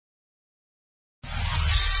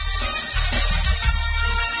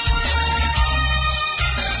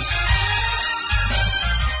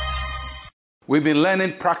We've been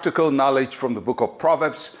learning practical knowledge from the book of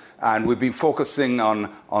Proverbs, and we've been focusing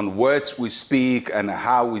on words we speak and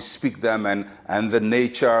how we speak them and the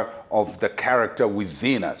nature of the character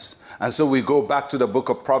within us. And so we go back to the book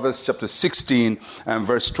of Proverbs chapter 16 and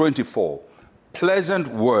verse 24. Pleasant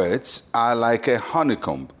words are like a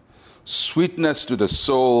honeycomb, sweetness to the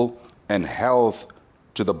soul and health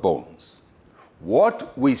to the bones.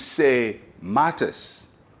 What we say matters.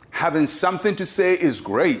 Having something to say is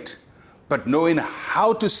great, but knowing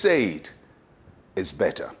how to say it is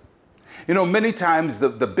better. You know, many times the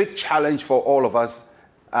big challenge for all of us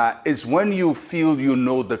is when you feel you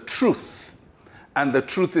know the truth, and the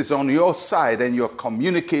truth is on your side and you're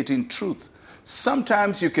communicating truth.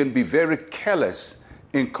 Sometimes you can be very careless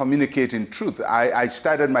in communicating truth. I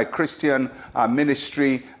started my Christian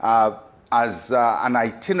ministry as an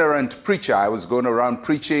itinerant preacher. I was going around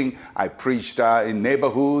preaching. I preached in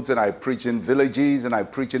neighborhoods, and I preached in villages, and I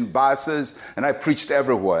preached in buses, and I preached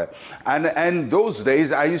everywhere. And those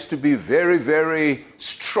days, I used to be very, very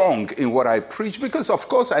strong in what I preached because, of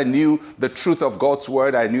course, I knew the truth of God's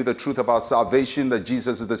word. I knew the truth about salvation, that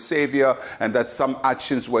Jesus is the Savior, and that some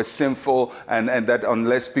actions were sinful, and that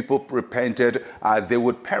unless people repented, they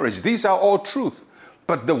would perish. These are all truth.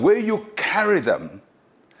 But the way you carry them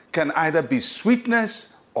can either be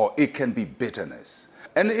sweetness or it can be bitterness.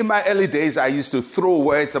 And in my early days, I used to throw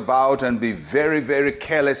words about and be very, very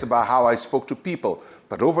careless about how I spoke to people.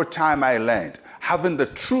 But over time, I learned having the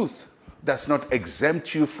truth does not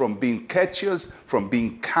exempt you from being courteous, from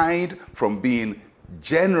being kind, from being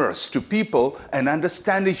generous to people and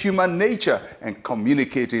understanding human nature and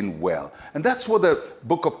communicating well. And that's what the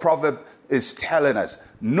book of Proverbs is telling us.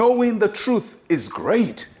 Knowing the truth is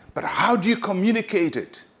great, but how do you communicate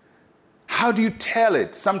it? How do you tell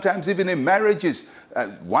it? Sometimes even in marriages,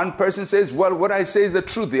 one person says, well, what I say is the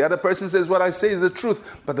truth. The other person says, what I say is the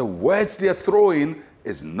truth. But the words they're throwing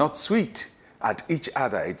is not sweet at each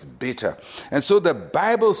other. It's bitter. And so the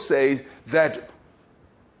Bible says that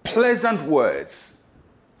pleasant words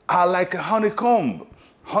are like a honeycomb.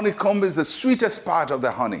 Honeycomb is the sweetest part of the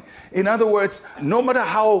honey. In other words, no matter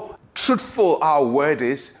how truthful our word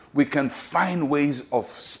is, we can find ways of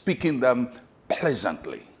speaking them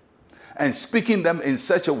pleasantly. And speaking them in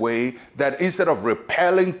such a way that instead of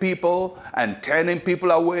repelling people and turning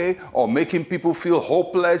people away or making people feel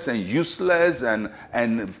hopeless and useless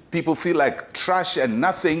and people feel like trash and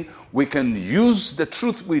nothing, we can use the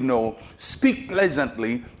truth we know, speak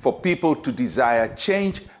pleasantly for people to desire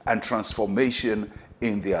change and transformation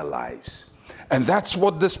in their lives. And that's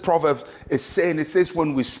what this proverb is saying. It says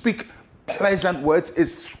when we speak pleasant words,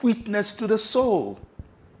 it's sweetness to the soul.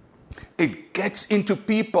 It gets into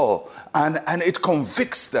people and it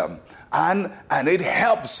convicts them and it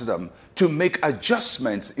helps them to make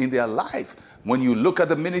adjustments in their life. When you look at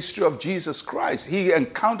the ministry of Jesus Christ, he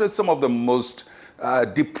encountered some of the most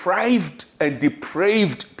deprived and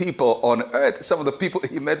depraved people on earth. Some of the people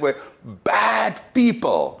he met were bad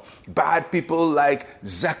people. Bad people like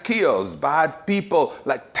Zacchaeus, bad people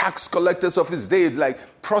like tax collectors of his day, like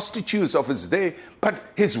prostitutes of his day. But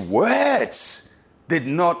his words did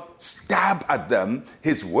not stab at them.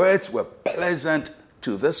 His words were pleasant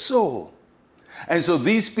to the soul. And so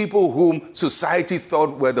these people whom society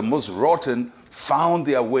thought were the most rotten found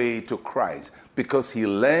their way to Christ because he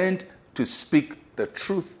learned to speak the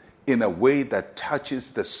truth in a way that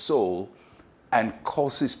touches the soul and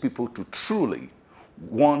causes people to truly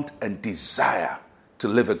want and desire to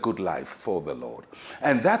live a good life for the Lord.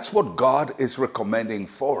 And that's what God is recommending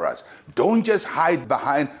for us. Don't just hide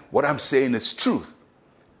behind what I'm saying is truth.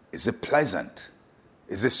 Is it pleasant?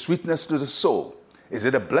 Is it sweetness to the soul? Is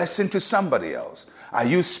it a blessing to somebody else? Are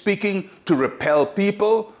you speaking to repel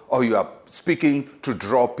people or you are speaking to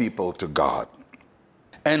draw people to God?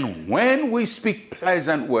 And when we speak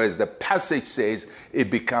pleasant words, the passage says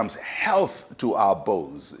it becomes health to our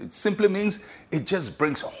bones. It simply means it just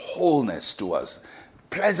brings wholeness to us.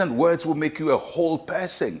 Pleasant words will make you a whole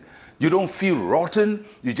person. You don't feel rotten.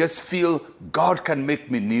 You just feel God can make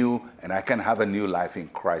me new and I can have a new life in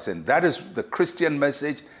Christ. And that is the Christian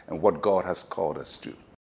message and what God has called us to.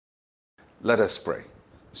 Let us pray.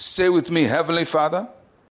 Say with me, Heavenly Father,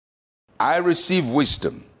 I receive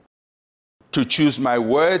wisdom to choose my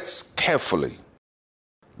words carefully.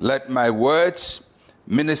 Let my words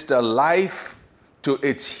minister life to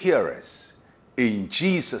its hearers. In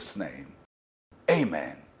Jesus' name,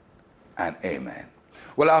 amen and amen.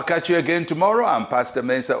 Well, I'll catch you again tomorrow. I'm Pastor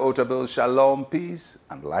Mensa Otabil. Shalom, peace,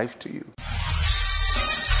 and life to you.